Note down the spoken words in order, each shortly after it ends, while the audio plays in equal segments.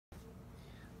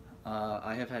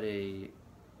I have had a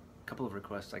couple of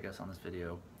requests, I guess, on this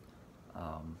video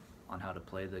on how to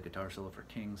play the guitar solo for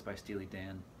Kings by Steely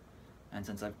Dan. And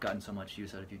since I've gotten so much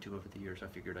use out of YouTube over the years, I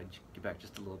figured I'd get back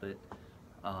just a little bit.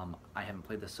 I haven't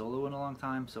played the solo in a long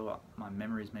time, so my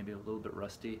memory's maybe a little bit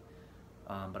rusty,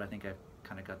 but I think I've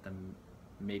kind of got the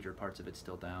major parts of it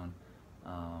still down.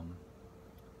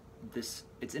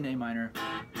 It's in A minor.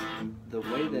 The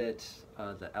way that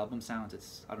the album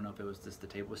sounds, I don't know if it was just the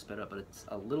table was sped up, but it's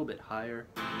a little bit higher,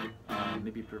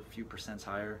 maybe a few percents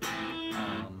higher.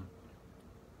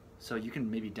 So you can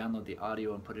maybe download the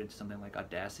audio and put it into something like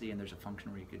Audacity, and there's a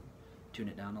function where you could tune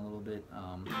it down a little bit.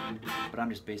 But I'm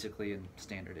just basically in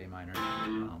standard A minor.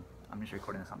 I'm just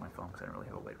recording this on my phone because I don't really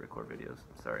have a way to record videos.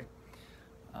 Sorry.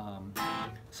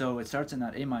 So it starts in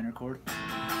that A minor chord.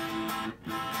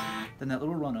 Then that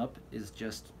little run up is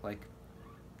just like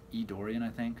E Dorian, I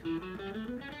think.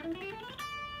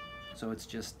 So it's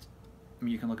just, I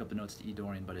mean, you can look up the notes to E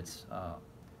Dorian, but it's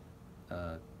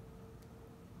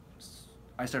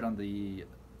I start on the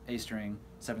A string,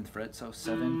 7th fret, so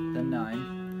 7, then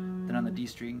 9. Then on the D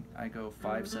string, I go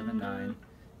 5, 7, 9,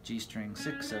 G string,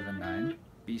 6, 7, 9,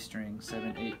 B string,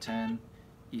 7, 8, 10,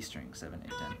 E string, 7,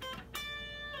 8, 10.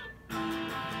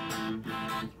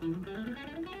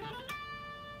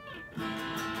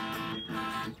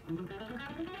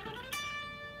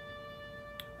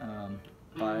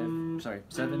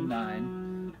 7,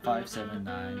 9, 5, 7,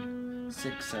 9,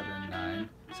 6, 7, 9,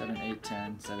 7, 8,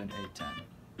 10, 7, 8, 10.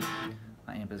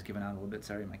 My amp is giving out a little bit.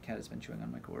 Sorry, my cat has been chewing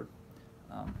on my cord.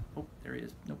 Oh, there he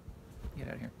is. Nope. Get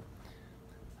out of here.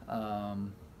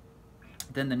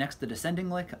 Then the descending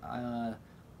lick,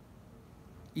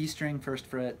 E string, 1st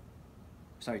fret,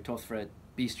 sorry, 12th fret,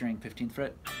 B string, 15th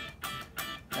fret.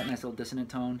 That nice little dissonant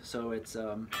tone. So it's,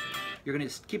 you're going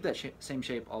to keep that same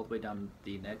shape all the way down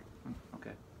the neck.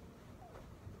 Okay.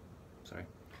 Sorry.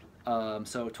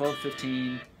 So 12,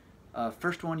 15,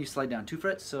 first one you slide down 2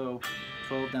 frets, so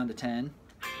 12 down to 10,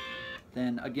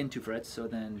 then again 2 frets, so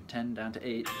then 10 down to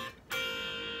 8.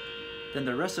 Then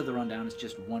the rest of the rundown is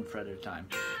just 1 fret at a time.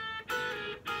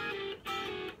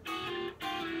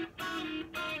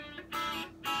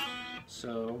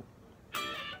 So,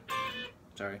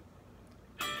 sorry.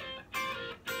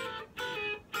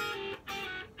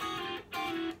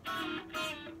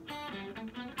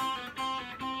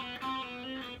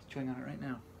 Chewing on it right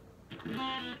now.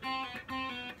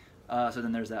 So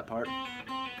then there's that part.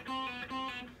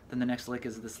 Then the next lick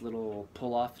is this little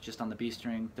pull off just on the B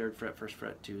string, 3rd fret, 1st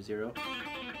fret to 0.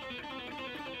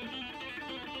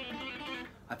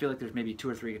 I feel like there's maybe 2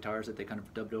 or 3 guitars that they kind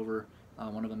of dubbed over.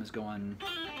 One of them is going,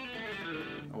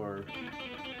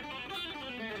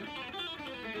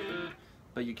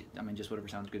 but I mean, just whatever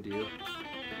sounds good to you.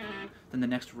 Then the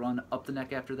next run up the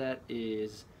neck after that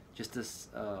is just this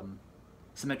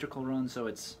symmetrical run, so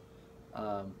it's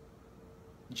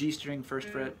G string, 1st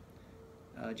fret,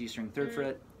 G string, 3rd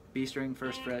fret, B string,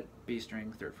 1st fret, B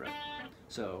string, 3rd fret.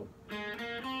 So,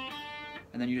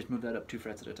 and then you just move that up 2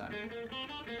 frets at a time.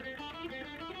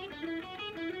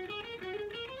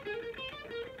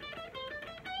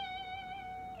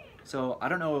 So I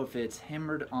don't know if it's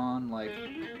hammered on like,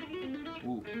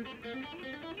 ooh,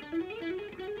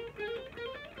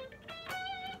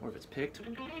 or if it's picked.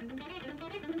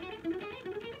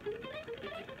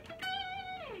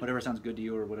 Whatever sounds good to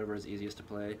you, or whatever is easiest to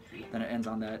play. Then it ends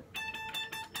on that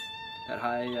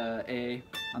high A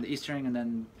on the E string, and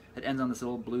then it ends on this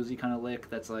little bluesy kind of lick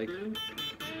that's like,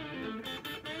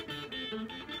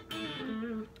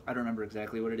 I don't remember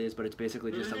exactly what it is, but it's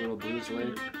basically just a little blues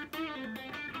lick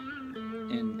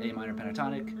in A minor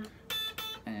pentatonic,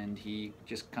 and he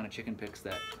just kind of chicken picks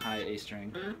that high A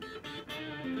string.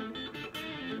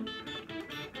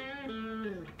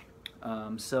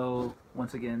 So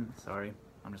once again, sorry,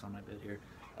 I'm just on my bed here.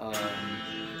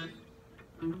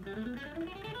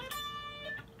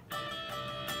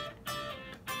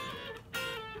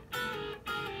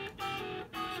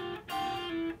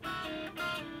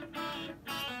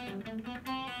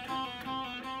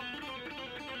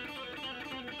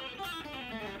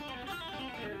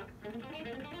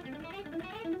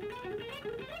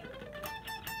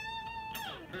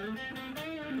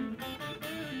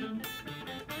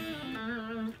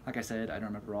 Like I said, I don't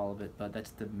remember all of it, but that's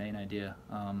the main idea.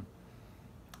 I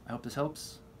hope this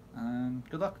helps, and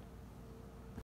good luck.